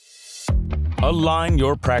Align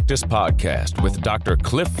Your Practice podcast with Dr.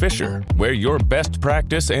 Cliff Fisher, where your best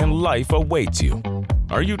practice and life awaits you.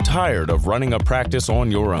 Are you tired of running a practice on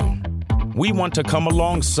your own? We want to come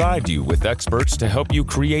alongside you with experts to help you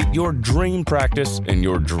create your dream practice and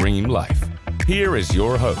your dream life. Here is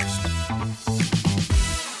your host.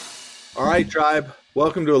 All right, tribe.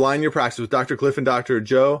 Welcome to Align Your Practice with Dr. Cliff and Dr.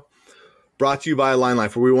 Joe, brought to you by Align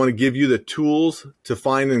Life, where we want to give you the tools to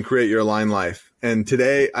find and create your Align Life. And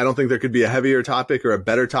today, I don't think there could be a heavier topic or a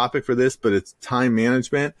better topic for this, but it's time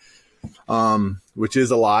management, which is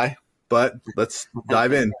a lie. But let's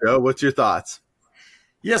dive in. Joe, what's your thoughts?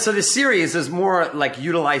 Yeah, so this series is more like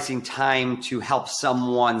utilizing time to help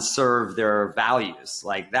someone serve their values.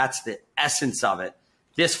 Like that's the essence of it.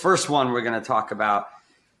 This first one, we're going to talk about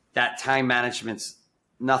that time management's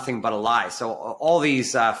nothing but a lie. So all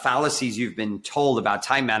these fallacies you've been told about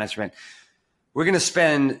time management, we're going to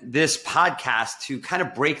spend this podcast to kind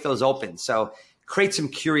of break those open. So create some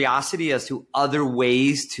curiosity as to other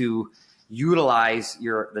ways to utilize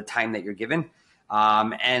the time that you're given,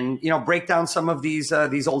 and break down some of these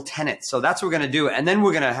old tenets. So that's what we're going to do, and then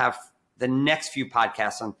we're going to have the next few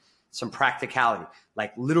podcasts on some practicality,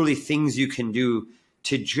 like literally things you can do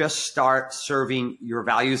to just start serving your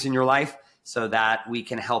values in your life, so that we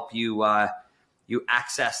can help you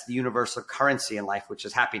access the universal currency in life, which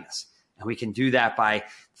is happiness. And we can do that by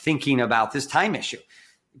thinking about this time issue.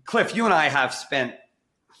 Cliff, you and I have spent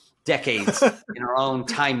decades in our own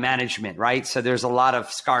time management, right? So there's a lot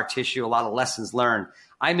of scar tissue, a lot of lessons learned.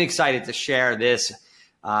 I'm excited to share this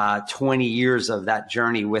 20 years of that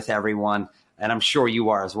journey with everyone, and I'm sure you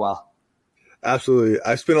are as well. Absolutely.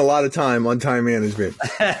 I've spent a lot of time on time management.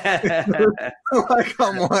 I'm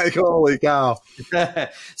like, holy cow.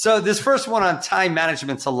 So this first one on time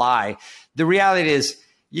management's a lie. The reality is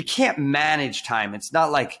you can't manage time. It's not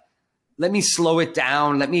like, let me slow it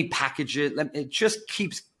down, let me package it. It just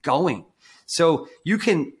keeps going. So you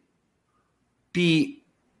can be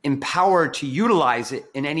empowered to utilize it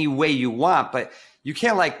in any way you want, but you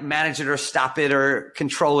can't like manage it or stop it or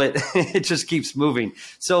control it. It just keeps moving.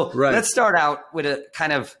 So Let's start out with a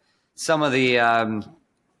kind of some of the a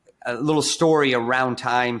little story around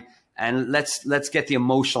time, and let's get the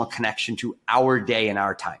emotional connection to our day and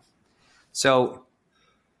our time. So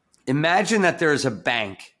imagine that there's a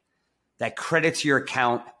bank that credits your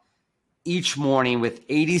account each morning with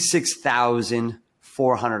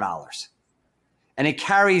 $86,400, and it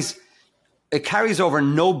carries over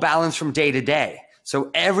no balance from day to day.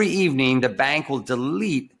 So every evening, the bank will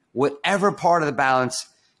delete whatever part of the balance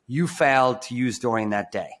you failed to use during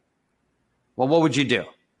that day. Well, what would you do?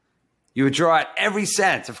 You would draw out every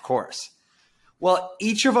cent, of course. Well,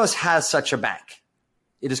 each of us has such a bank.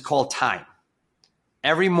 It is called time.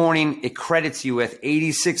 Every morning, it credits you with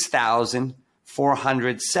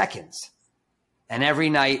 86,400 seconds. And every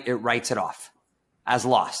night, it writes it off as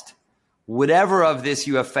lost. Whatever of this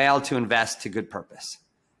you have failed to invest to good purpose.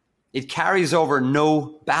 It carries over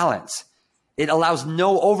no balance. It allows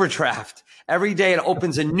no overdraft. Every day it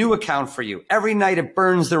opens a new account for you. Every night it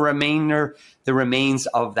burns the remains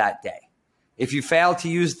of that day. If you fail to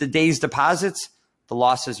use the day's deposits, the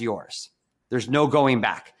loss is yours. There's no going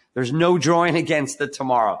back. There's no drawing against the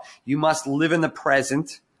tomorrow. You must live in the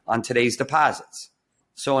present on today's deposits.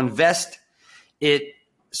 So invest it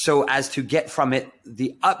so as to get from it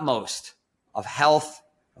the utmost of health,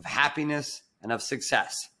 of happiness, and of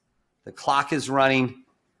success. The clock is running.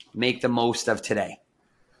 Make the most of today.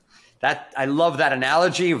 I love that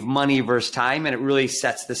analogy of money versus time, and it really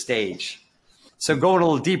sets the stage. So going a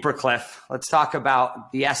little deeper, Cliff, let's talk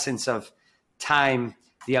about the essence of time,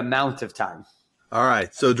 the amount of time. All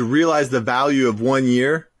right. So to realize the value of 1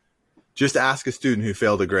 year, just ask a student who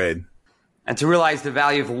failed a grade. And to realize the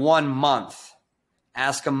value of 1 month,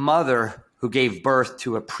 ask a mother who gave birth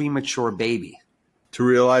to a premature baby. To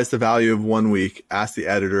realize the value of 1 week, ask the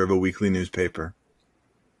editor of a weekly newspaper.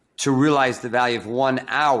 To realize the value of 1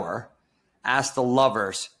 hour, ask the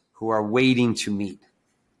lovers who are waiting to meet.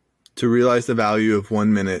 To realize the value of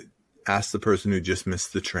 1 minute, ask the person who just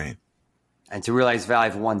missed the train. And to realize the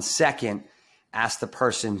value of 1 second, ask the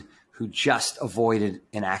person who just avoided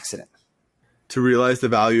an accident. To realize the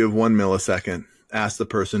value of 1 millisecond, ask the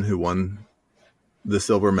person who won the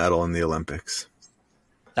silver medal in the Olympics.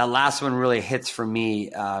 That last one really hits for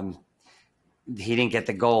me. He didn't get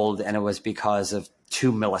the gold, and it was because of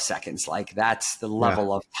 2 milliseconds. Like that's the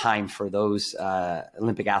level of time for those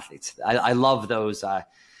Olympic athletes. I love those.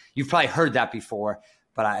 You've probably heard that before,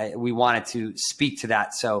 but we wanted to speak to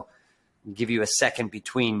that. So I'll give you a second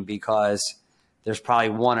between, because there's probably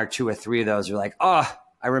 1 or 2 or 3 of those. You're like, oh,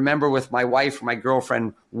 I remember with my wife or my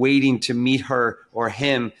girlfriend waiting to meet her or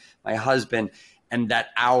him, my husband, and that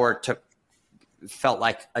hour felt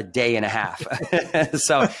like a day and a half.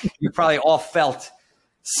 So you probably all felt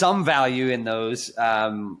some value in those,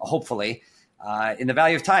 hopefully, in the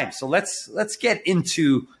value of time. So let's get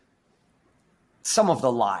into some of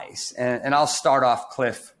the lies. And I'll start off,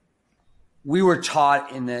 Cliff. We were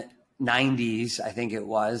taught in the 90s, I think it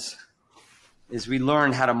was, is we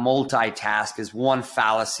learned how to multitask is one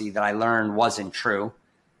fallacy that I learned wasn't true,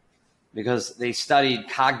 because they studied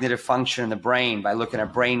cognitive function in the brain by looking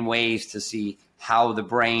at brain waves to see how the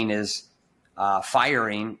brain is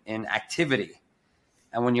firing in activity.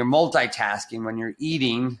 And when you're multitasking, when you're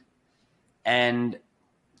eating and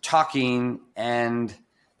talking and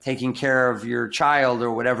taking care of your child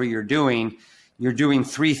or whatever you're doing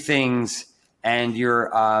three things, and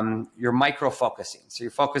you're micro-focusing. So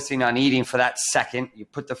you're focusing on eating for that second. You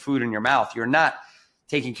put the food in your mouth. You're not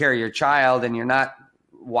taking care of your child, and you're not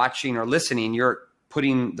watching or listening. You're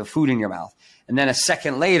putting the food in your mouth. And then a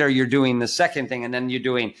second later, you're doing the second thing, and then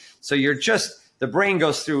the brain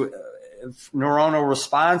goes through neuronal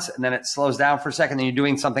response, and then it slows down for a second, and you're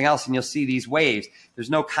doing something else, and you'll see these waves.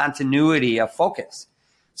 There's no continuity of focus.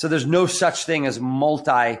 So there's no such thing as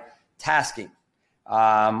multitasking.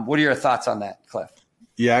 What are your thoughts on that, Cliff?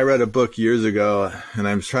 Yeah, I read a book years ago, and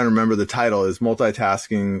I'm trying to remember the title.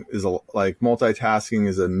 Multitasking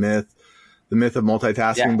is a myth, the myth of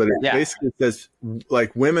multitasking. But it basically says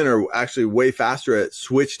like women are actually way faster at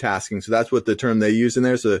switch tasking. So that's what the term they use in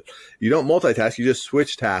there. So you don't multitask, you just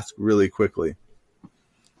switch task really quickly.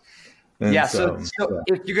 And so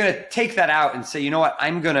if you're going to take that out and say, you know what,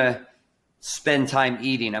 I'm going to spend time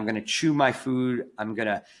eating. I'm going to chew my food. I'm going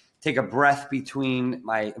to take a breath between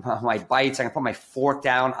my bites. I'm going to put my fork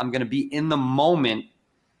down. I'm going to be in the moment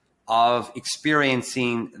of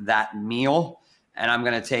experiencing that meal. And I'm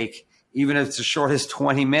going to take, even if it's as short as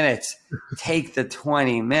 20 minutes, take the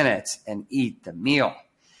 20 minutes and eat the meal.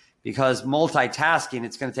 Because multitasking,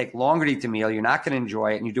 it's going to take longer to eat the meal. You're not going to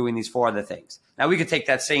enjoy it. And you're doing these four other things. Now, we could take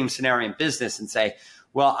that same scenario in business and say,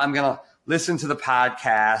 well, I'm going to listen to the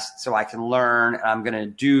podcast so I can learn, and I'm going to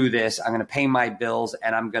do this. I'm going to pay my bills,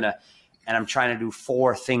 and I'm trying to do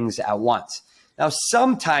four things at once. Now,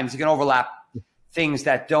 sometimes you can overlap things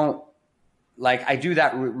that don't, like I do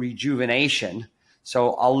that rejuvenation.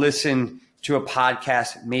 So I'll listen to a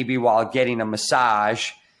podcast maybe while getting a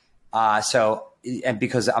massage. And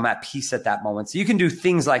because I'm at peace at that moment. So you can do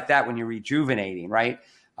things like that when you're rejuvenating, right?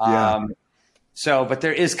 Yeah. But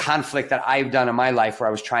there is conflict that I've done in my life where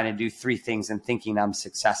I was trying to do three things and thinking I'm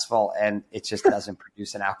successful, and it just doesn't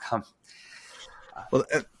produce an outcome. Well,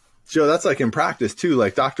 Joe, that's like in practice too.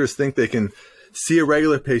 Like doctors think they can see a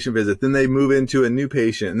regular patient visit, then they move into a new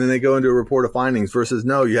patient, and then they go into a report of findings versus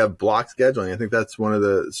no, you have block scheduling. I think that's one of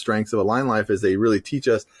the strengths of Align Life is they really teach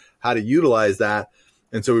us how to utilize that.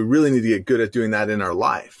 And so we really need to get good at doing that in our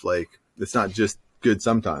life. Like it's not just good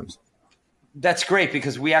sometimes. That's great,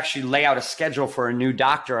 because we actually lay out a schedule for a new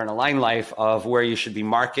doctor in Align Life of where you should be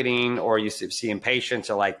marketing or you should see patients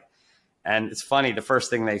and it's funny. The first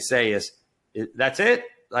thing they say is, that's it?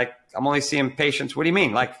 Like, I'm only seeing patients. What do you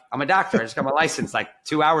mean? Like, I'm a doctor. I just got my license, like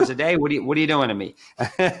 2 hours a day. What are you doing to me?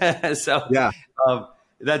 That's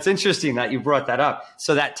interesting that you brought that up.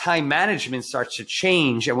 So that time management starts to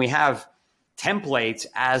change, and we have templates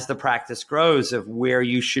as the practice grows of where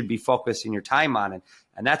you should be focusing your time on it.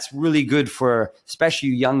 And that's really good for especially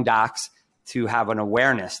young docs to have an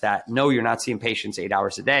awareness that, no, you're not seeing patients 8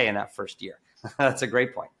 hours a day in that first year. That's a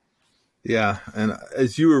great point. Yeah. And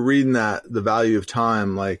as you were reading that, the value of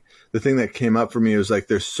time, like the thing that came up for me was like,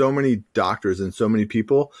 there's so many doctors and so many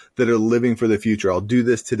people that are living for the future. I'll do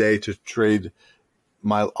this today to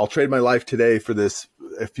I'll trade my life today for this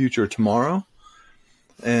future tomorrow.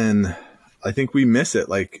 And I think we miss it.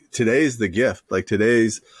 Like today's the gift, like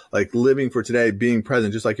today's like living for today, being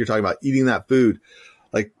present, just like you're talking about eating that food,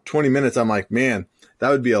 like 20 minutes. I'm like, man, that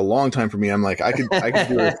would be a long time for me. I'm like, I could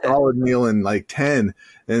do a solid meal in like 10.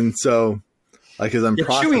 And so like, as I'm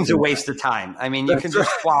chewing's a waste of time. I mean, you can just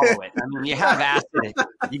swallow it. I mean, you have acid.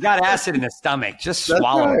 You got acid in the stomach. Just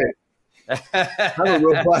swallow it. I have a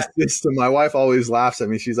robust system. My wife always laughs at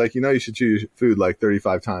me. She's like, you should chew your food like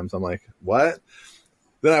 35 times. I'm like, what?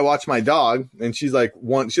 Then I watch my dog, and she's like, she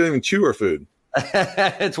doesn't even chew her food.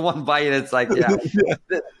 It's one bite. It's like, yeah.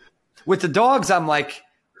 With the dogs, I'm like,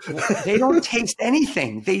 they don't taste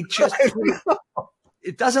anything. They just,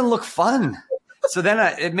 it doesn't look fun. So then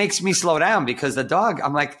it makes me slow down because the dog,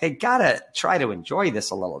 I'm like, they got to try to enjoy this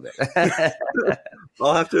a little bit.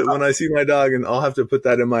 I'll have to, when I see my dog, and I'll have to put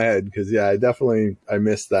that in my head because, yeah, I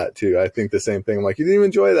missed that too. I think the same thing. I'm like, you didn't even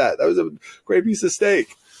enjoy that. That was a great piece of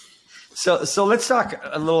steak. So let's talk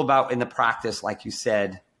a little about in the practice, like you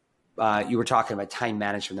said, you were talking about time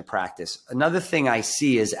management in the practice. Another thing I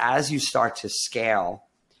see is as you start to scale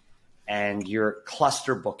and you're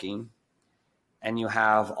cluster booking and you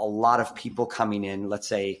have a lot of people coming in, let's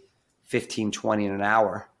say 15, 20 in an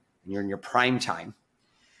hour, and you're in your prime time,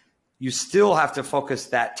 you still have to focus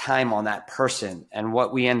that time on that person. And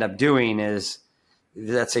what we end up doing is,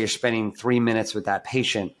 let's say you're spending 3 minutes with that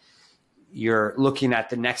patient, you're looking at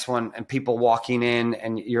the next one and people walking in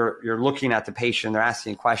and you're looking at the patient, they're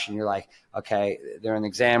asking a question. You're like, okay, they're in the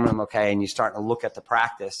exam room. Okay. And you start to look at the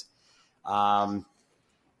practice. And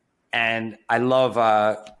I love,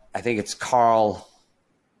 I think it's Carl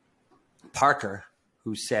Parker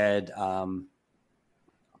who said,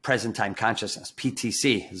 present time consciousness,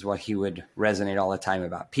 PTC is what he would resonate all the time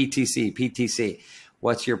about. PTC.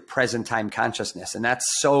 What's your present time consciousness? And that's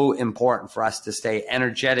so important for us to stay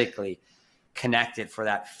energetically connected for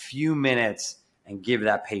that few minutes and give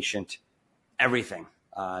that patient everything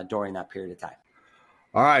during that period of time.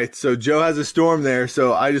 All right. So Joe has a storm there.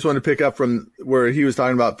 So I just want to pick up from where he was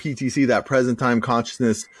talking about PTC, that present time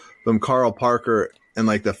consciousness from Carl Parker and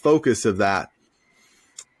like the focus of that.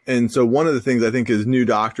 And so one of the things I think as new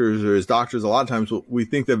doctors or as doctors, a lot of times we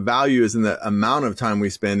think the value is in the amount of time we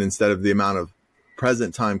spend instead of the amount of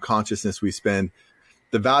present time consciousness we spend.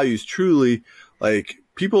 The value is truly like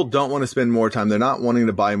people don't want to spend more time. They're not wanting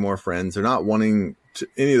to buy more friends. They're not wanting to,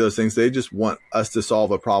 any of those things. They just want us to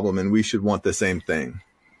solve a problem, and we should want the same thing.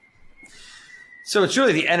 So it's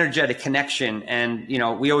really the energetic connection. And, you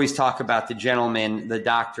know, we always talk about the gentleman, the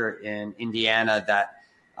doctor in Indiana that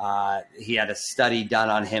he had a study done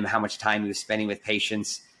on him, how much time he was spending with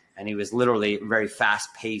patients. And he was literally very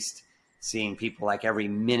fast paced, seeing people like every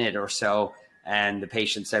minute or so. And the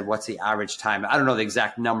patient said, what's the average time? I don't know the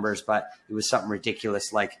exact numbers, but it was something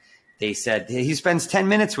ridiculous. Like they said, he spends 10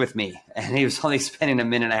 minutes with me, and he was only spending a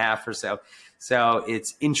minute and a half or so. So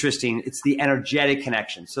it's interesting. It's the energetic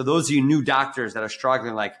connection. So those of you new doctors that are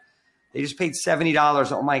struggling, like they just paid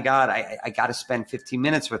 $70. Oh my God, I got to spend 15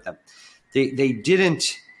 minutes with them. They didn't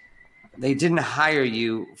hire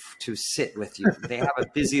you to sit with you. They have a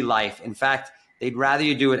busy life. In fact, they'd rather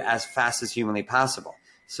you do it as fast as humanly possible.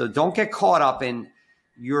 So don't get caught up in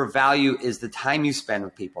your value is the time you spend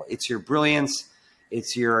with people. It's your brilliance.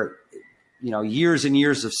 It's your, years and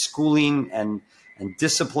years of schooling and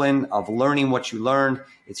discipline of learning what you learned.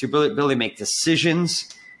 It's your ability to make decisions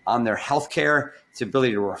on their healthcare. It's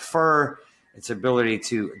ability to refer. It's ability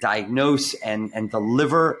to diagnose and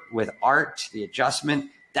deliver with art, the adjustment.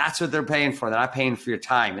 That's what they're paying for. They're not paying for your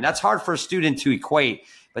time. And that's hard for a student to equate.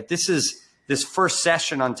 But this first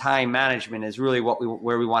session on time management is really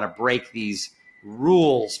where we want to break these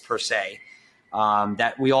rules per se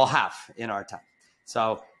that we all have in our time.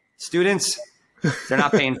 So students, they're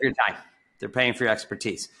not paying for your time. They're paying for your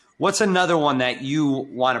expertise. What's another one that you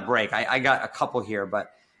want to break? I got a couple here,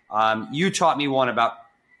 but you taught me one about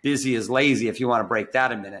busy is lazy. If you want to break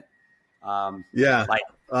that a minute.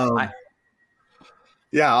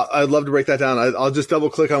 Yeah, I'd love to break that down. I'll just double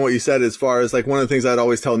click on what you said as far as like one of the things I'd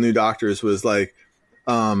always tell new doctors was like,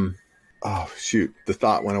 the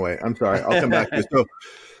thought went away. I'm sorry. I'll come back to it. So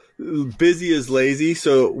busy is lazy.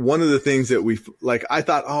 So one of the things that I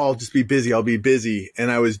thought, I'll just be busy. I'll be busy.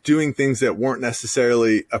 And I was doing things that weren't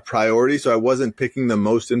necessarily a priority. So I wasn't picking the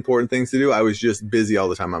most important things to do. I was just busy all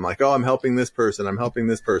the time. I'm like, I'm helping this person. I'm helping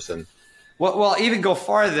this person. Well, even go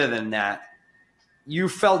farther than that. You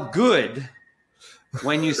felt good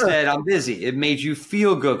when you said I'm busy. It made you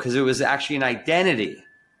feel good because it was actually an identity.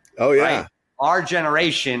 Oh, yeah. Right? Our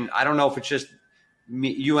generation, I don't know if it's just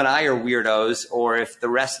you and I are weirdos or if the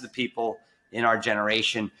rest of the people in our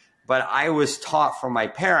generation, but I was taught from my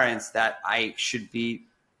parents that you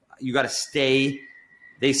got to stay,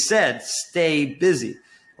 they said, stay busy.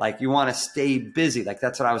 Like you want to stay busy. Like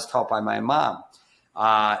that's what I was taught by my mom.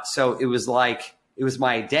 So it was my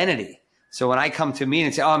identity. So when I come to me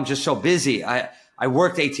and say, I'm just so busy. I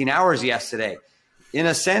worked 18 hours yesterday. In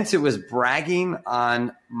a sense, it was bragging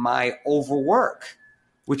on my overwork,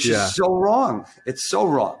 which is so wrong. It's so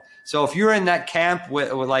wrong. So if you're in that camp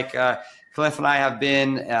with like Cliff and I have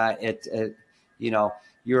been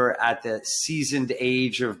you're at the seasoned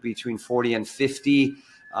age of between 40 and 50.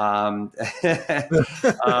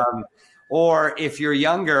 Or if you're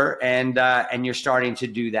younger and you're starting to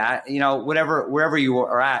do that, wherever you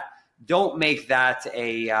are at, don't make that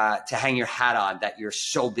to hang your hat on, that you're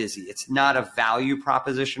so busy. It's not a value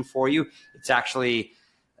proposition for you. It's actually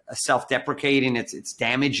a self-deprecating. It's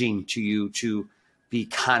damaging to you to be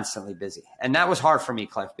constantly busy. And that was hard for me,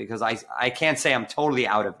 Cliff, because I can't say I'm totally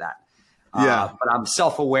out of that. But I'm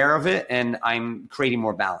self-aware of it, and I'm creating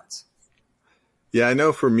more balance. Yeah, I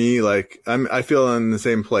know for me, like I feel in the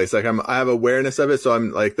same place. Like I have awareness of it. So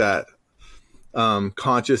I'm like that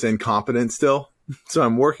conscious and competent still. So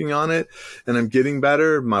I'm working on it and I'm getting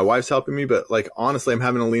better. My wife's helping me, but like, honestly, I'm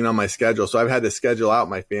having to lean on my schedule. So I've had to schedule out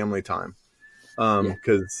my family time.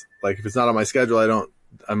 Cause like, if it's not on my schedule,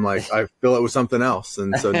 I fill it with something else.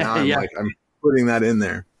 And so now I'm putting that in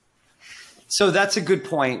there. So that's a good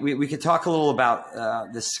point. We could talk a little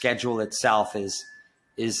about the schedule itself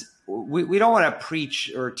we don't want to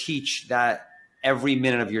preach or teach that every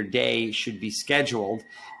minute of your day should be scheduled,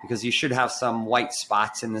 because you should have some white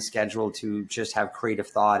spots in the schedule to just have creative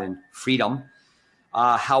thought and freedom.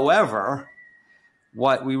 However,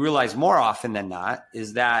 what we realize more often than not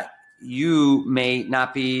is that you may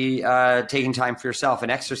not be taking time for yourself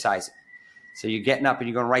and exercising. So you're getting up and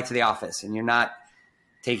you're going right to the office, and you're not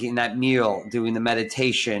taking that meal, doing the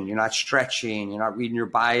meditation, you're not stretching, you're not reading your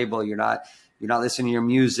Bible, you're not listening to your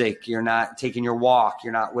music, you're not taking your walk,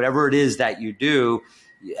 you're not, whatever it is that you do.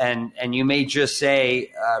 And you may just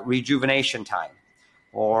say rejuvenation time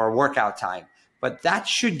or workout time, but that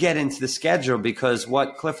should get into the schedule, because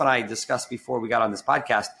what Cliff and I discussed before we got on this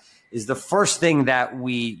podcast is the first thing that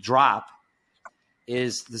we drop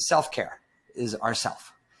is the self-care, is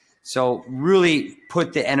ourself. So really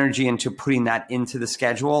put the energy into putting that into the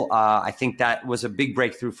schedule. I think that was a big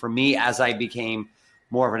breakthrough for me as I became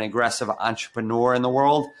more of an aggressive entrepreneur in the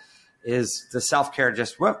world, is the self-care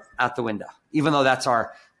just out the window, even though that's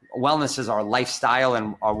our wellness is our lifestyle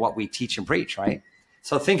and are what we teach and preach, right?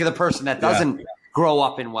 So think of the person that doesn't grow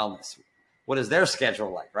up in wellness. What is their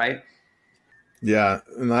schedule like, right? Yeah.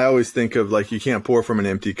 And I always think of, like, you can't pour from an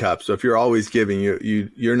empty cup. So if you're always giving,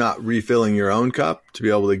 you're not refilling your own cup to be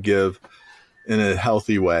able to give in a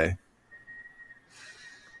healthy way.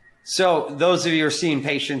 So those of you who are seeing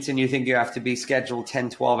patients and you think you have to be scheduled 10,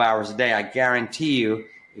 12 hours a day, I guarantee you,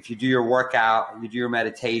 if you do your workout, you do your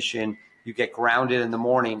meditation, you get grounded in the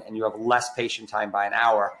morning and you have less patient time by an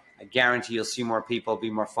hour, I guarantee you'll see more people, be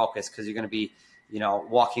more focused, because you're going to be,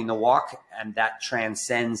 walking the walk, and that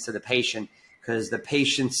transcends to the patient, because the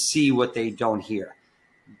patients see what they don't hear.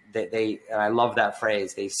 And I love that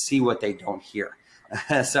phrase, they see what they don't hear.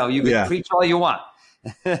 So you can preach all you want.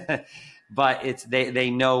 But it's they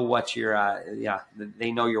know what you're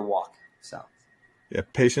they know your walk. So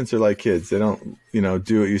patients are like kids. They don't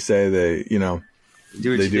do what you say. They do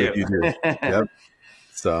what you do. Yep.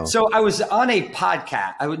 So I was on a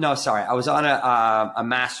podcast. I was on a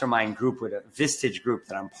mastermind group with a Vistage group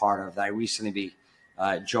that I'm part of, that I recently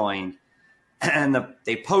joined, and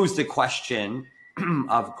they posed the question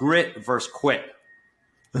of grit versus quit.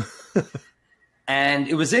 And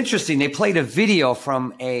it was interesting. They played a video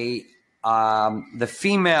from the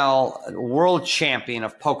female world champion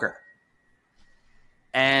of poker.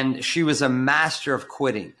 And she was a master of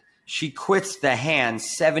quitting. She quits the hand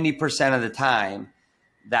 70% of the time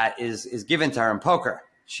that is given to her in poker.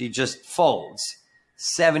 She just folds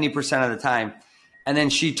 70% of the time. And then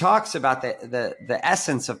she talks about the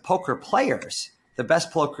essence of poker players. The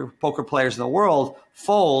best poker players in the world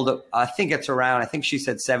fold, I think she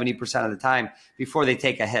said 70% of the time before they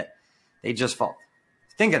take a hit. They just fold.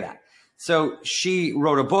 Think of that. So she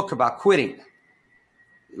wrote a book about quitting.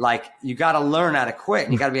 Like, you got to learn how to quit,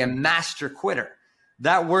 and you got to be a master quitter.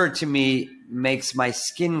 That word to me makes my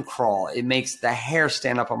skin crawl. It makes the hair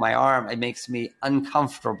stand up on my arm. It makes me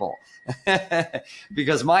uncomfortable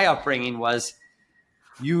because my upbringing was,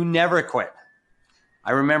 you never quit.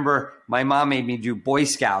 I remember my mom made me do Boy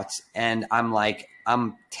Scouts, and I'm like,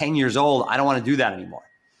 I'm 10 years old. I don't want to do that anymore.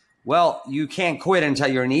 Well, you can't quit until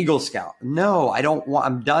you're an Eagle Scout. No,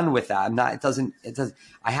 I'm done with that. It doesn't,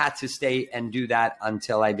 I had to stay and do that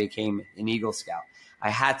until I became an Eagle Scout.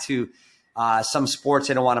 I had to, some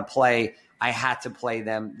sports I don't want to play, I had to play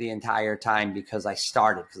them the entire time because I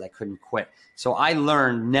couldn't quit. So I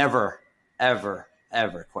learned never, ever,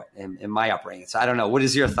 ever quit in my upbringing. So I don't know. What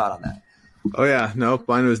is your thought on that? Oh yeah. Nope.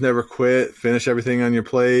 Mine was never quit, finish everything on your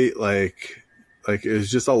plate. Like it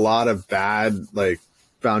was just a lot of bad,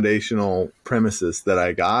 foundational premises that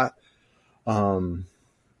I got. And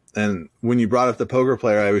when you brought up the poker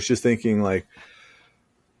player, I was just thinking and I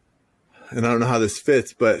don't know how this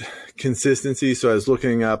fits, but consistency. So I was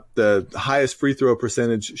looking up the highest free throw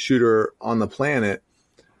percentage shooter on the planet.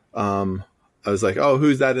 I was like, oh,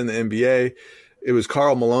 who's that in the NBA? it was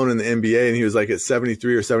Karl Malone in the NBA, and he was like at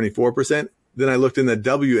 73 or 74%. Then I looked in the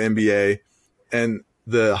WNBA, and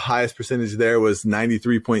the highest percentage there was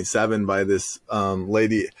 93.7 by this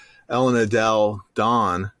lady, Elena Del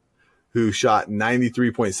Don, who shot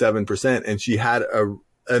 93.7%, and she had a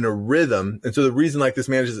rhythm. And so the reason like this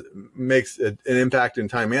makes an impact in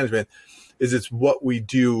time management is it's what we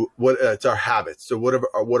do, it's our habits. So what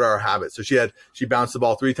are our habits? So she bounced the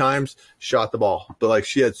ball 3 times, shot the ball, but like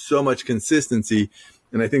she had so much consistency.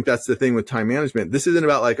 And I think that's the thing with time management. This isn't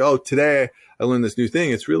about like, oh, today I learned this new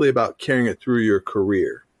thing. It's really about carrying it through your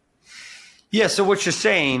career. Yeah. So what you're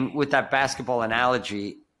saying with that basketball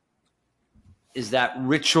analogy is that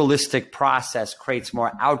ritualistic process creates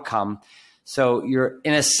more outcome. So you're,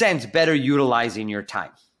 in a sense, better utilizing your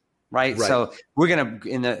time, right? So we're going to,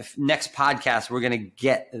 in the next podcast, we're going to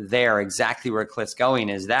get there. Exactly where Cliff's going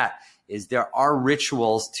is there are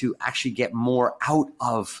rituals to actually get more out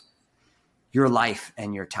of your life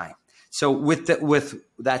and your time. So with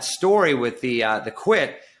that story with the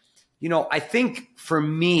quit, I think for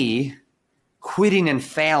me, quitting and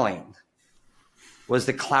failing was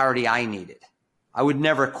the clarity I needed. I would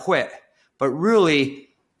never quit, but really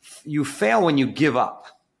you fail when you give up.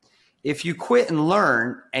 If you quit and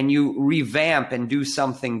learn and you revamp and do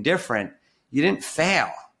something different, you didn't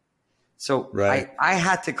fail. So I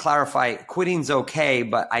had to clarify quitting's okay,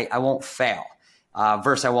 but I won't fail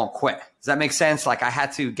versus I won't quit. Does that make sense? Like I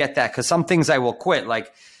had to get that because some things I will quit.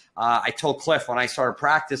 Like I told Cliff when I started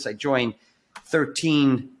practice, I joined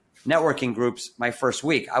 13 networking groups my first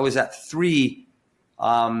week. I was at 3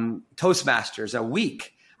 Toastmasters a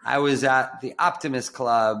week. I was at the Optimist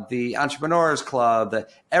Club, the Entrepreneurs Club,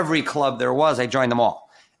 every club there was, I joined them all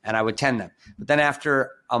and I would attend them. But then after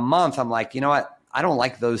a month, I'm like, you know what? I don't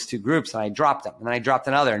like those 2 groups. And I dropped them. And then I dropped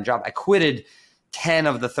another I quitted 10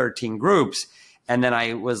 of the 13 groups. And then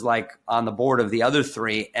I was like on the board of the other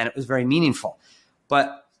 3 and it was very meaningful.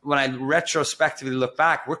 But when I retrospectively look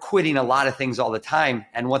back, we're quitting a lot of things all the time.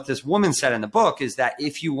 And what this woman said in the book is that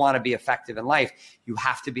if you want to be effective in life, you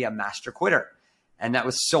have to be a master quitter. And that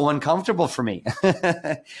was so uncomfortable for me.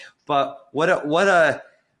 But what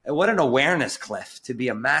an awareness, Cliff, to be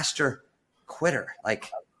a master quitter.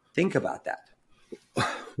 Like, think about that.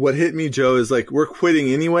 What hit me, Joe, is like we're quitting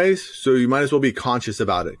anyways, so you might as well be conscious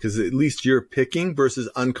about it because at least you're picking versus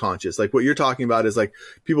unconscious. Like what you're talking about is like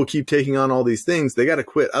people keep taking on all these things. They got to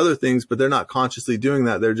quit other things, but they're not consciously doing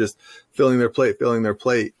that. They're just filling their plate,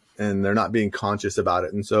 and they're not being conscious about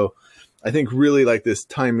it. And so I think really like this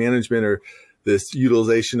time management or this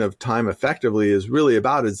utilization of time effectively is really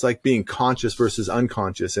about it's like being conscious versus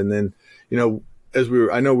unconscious. And then,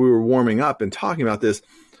 I know we were warming up and talking about this.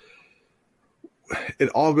 It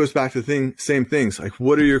all goes back to the same things. Like,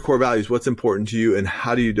 what are your core values? What's important to you? And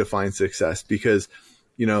how do you define success? Because,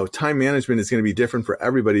 time management is going to be different for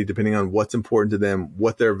everybody depending on what's important to them,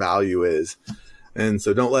 what their value is. And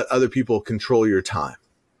so don't let other people control your time.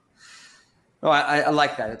 Oh, I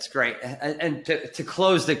like that. It's great. And to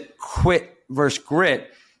close the quit versus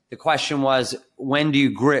grit, the question was, when do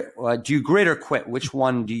you grit? Do you grit or quit? Which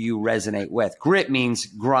one do you resonate with? Grit means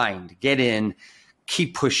grind, get in,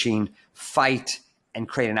 keep pushing, fight, and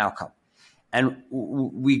create an outcome. And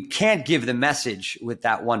we can't give the message with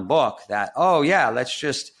that one book that, oh yeah, let's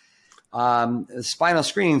just, spinal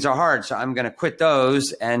screenings are hard, so I'm going to quit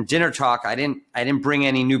those. And dinner talk, I didn't bring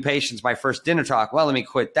any new patients my first dinner talk. Well, let me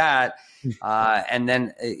quit that. And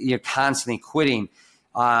then you're constantly quitting.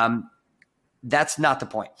 That's not the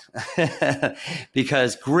point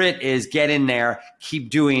because grit is get in there,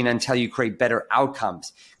 keep doing until you create better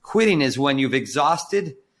outcomes. Quitting is when you've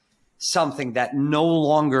exhausted something that no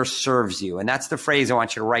longer serves you. And that's the phrase I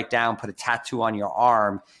want you to write down, put a tattoo on your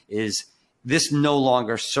arm is this no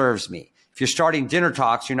longer serves me. If you're starting dinner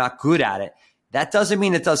talks, you're not good at it. That doesn't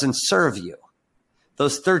mean it doesn't serve you.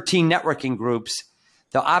 Those 13 networking groups,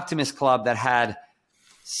 the Optimist Club that had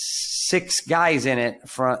 6 guys in it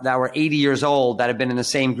that were 80 years old that had been in the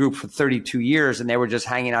same group for 32 years and they were just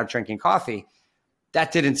hanging out drinking coffee.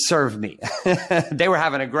 That didn't serve me. They were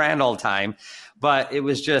having a grand old time, but it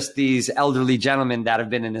was just these elderly gentlemen that have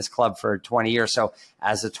been in this club for 20 years. So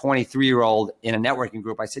as a 23-year-old in a networking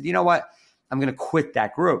group, I said, you know what? I'm going to quit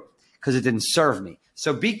that group because it didn't serve me.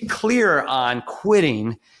 So be clear on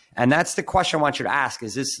quitting. And that's the question I want you to ask.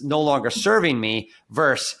 Is this no longer serving me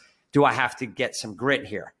versus do I have to get some grit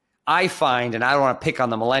here? I find, and I don't want to pick on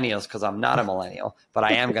the millennials because I'm not a millennial, but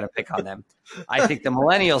I am going to pick on them. I think the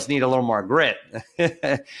millennials need a little more grit.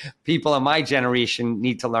 People in my generation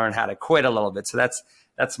need to learn how to quit a little bit. So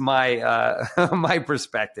that's my my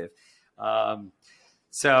perspective.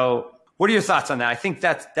 So what are your thoughts on that? I think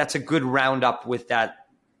that's a good roundup with that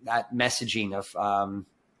that messaging of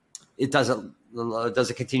it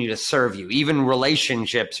doesn't continue to serve you. Even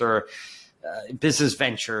relationships or business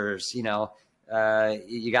ventures, you got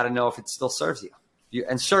to know if it still serves you.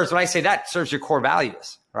 And serves, when I say that, serves your core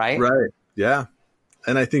values, right? Right. Yeah.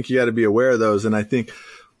 And I think you got to be aware of those. And I think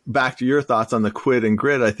back to your thoughts on the quit and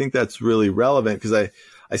grit, I think that's really relevant because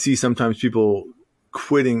I see sometimes people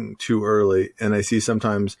quitting too early, and I see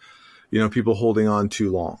sometimes, people holding on too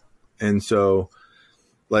long. And so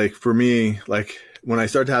like for me, like when I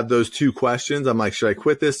start to have those two questions, I'm like, should I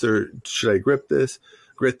quit this or should I grit this?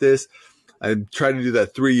 I try to do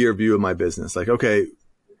that 3-year view of my business. Like, okay,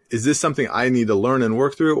 is this something I need to learn and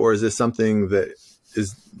work through, or is this something that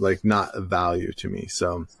is like not of value to me?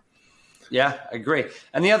 So yeah, I agree.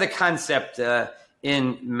 And the other concept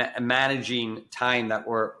in managing time that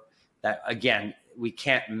again, we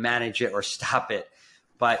can't manage it or stop it,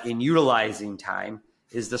 but in utilizing time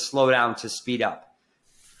is the slow down to speed up.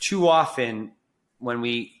 Too often when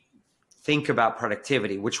we think about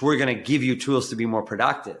productivity, which we're going to give you tools to be more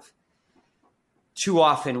productive, too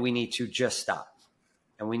often we need to just stop.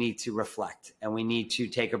 And we need to reflect, and we need to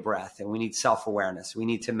take a breath, and we need self-awareness. We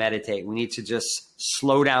need to meditate. We need to just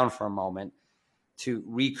slow down for a moment to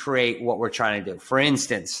recreate what we're trying to do. For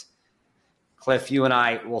instance, Cliff, you and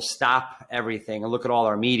I will stop everything and look at all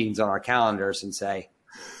our meetings on our calendars and say,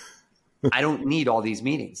 I don't need all these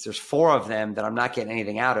meetings. There's 4 of them that I'm not getting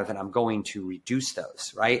anything out of, and I'm going to reduce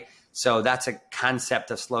those, right? So that's a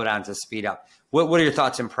concept of slow down to speed up. What are your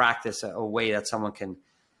thoughts in practice, a way that someone can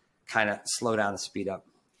kind of slow down and speed up?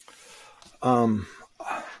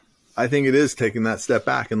 I think it is taking that step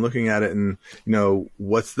back and looking at it and,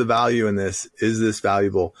 what's the value in this? Is this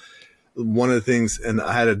valuable? One of the things, and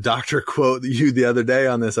I had a doctor quote you the other day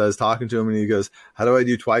on this. I was talking to him and he goes, how do I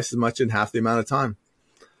do twice as much in half the amount of time?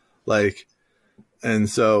 And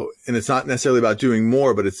it's not necessarily about doing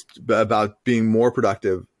more, but it's about being more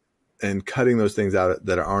productive and cutting those things out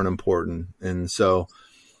that aren't important. And so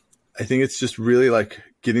I think it's just really like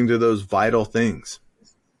getting to those vital things.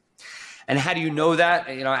 And how do you know that?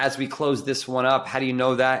 As we close this one up, how do you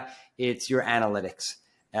know that? It's your analytics.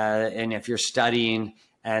 And if you're studying,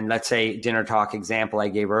 and let's say dinner talk example I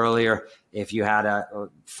gave earlier, if you had a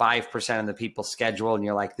 5% of the people scheduled and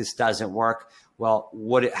you're like, this doesn't work. Well,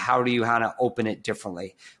 how do you want to open it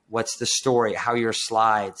differently? What's the story? How are your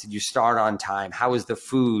slides? Did you start on time? How was the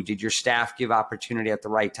food? Did your staff give opportunity at the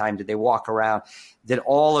right time? Did they walk around? Did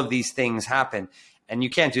all of these things happen? And you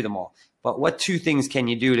can't do them all. But what 2 things can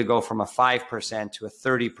you do to go from a 5% to a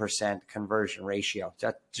 30% conversion ratio?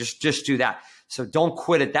 Just do that. So don't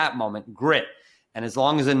quit at that moment. Grit. And as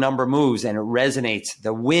long as the number moves and it resonates,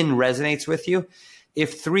 the win resonates with you.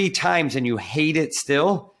 If 3 times and you hate it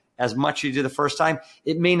still as much as you did the first time,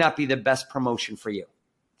 it may not be the best promotion for you.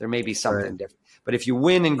 There may be something different. But if you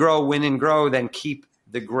win and grow, then keep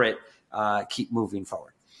the grit, keep moving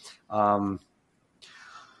forward.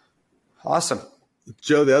 Awesome.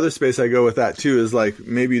 Joe, the other space I go with that too is like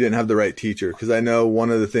maybe you didn't have the right teacher. Because I know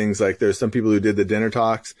one of the things, like there's some people who did the dinner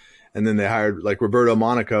talks and then they hired like Roberto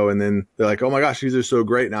Monaco, and then they're like, oh my gosh, these are so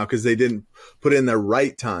great now because they didn't put in the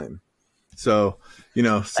right time. So,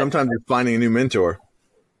 sometimes you're finding a new mentor.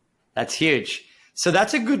 That's huge. So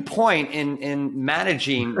that's a good point in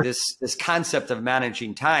managing this concept of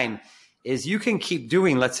managing time is you can keep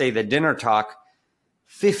doing, let's say, the dinner talk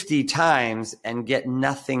 50 times and get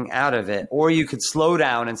nothing out of it. Or you could slow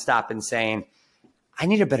down and stop and saying, I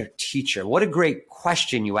need a better teacher. What a great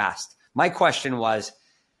question you asked. My question was,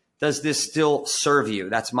 does this still serve you?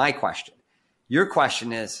 That's my question. Your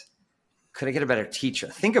question is, could I get a better teacher?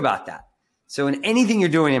 Think about that. So in anything you're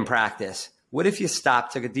doing in practice, what if you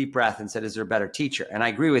stopped, took a deep breath and said, is there a better teacher? And I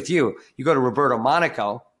agree with you. You go to Roberto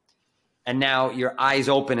Monaco and now your eyes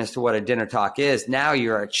open as to what a dinner talk is. Now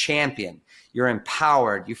you're a champion. You're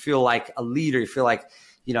empowered. You feel like a leader. You feel like,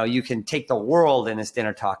 you can take the world in this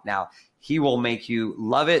dinner talk now. He will make you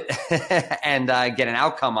love it and get an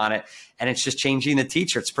outcome on it. And it's just changing the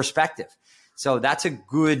teacher. It's perspective. So that's a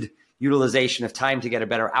good utilization of time to get a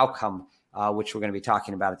better outcome, which we're going to be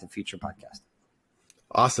talking about at the future podcast.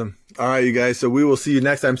 Awesome. All right, you guys. So we will see you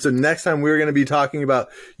next time. So next time we're going to be talking about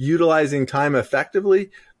utilizing time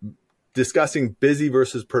effectively, discussing busy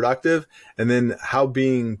versus productive, and then how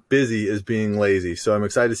being busy is being lazy. So I'm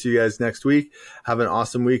excited to see you guys next week. Have an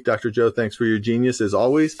awesome week. Dr. Joe, thanks for your genius as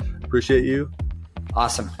always. Appreciate you.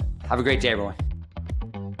 Awesome. Have a great day, everyone.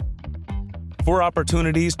 For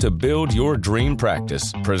opportunities to build your dream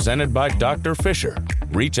practice, presented by Dr. Fisher,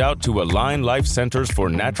 reach out to Align Life Centers for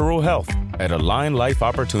Natural Health at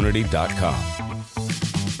AlignLifeOpportunity.com.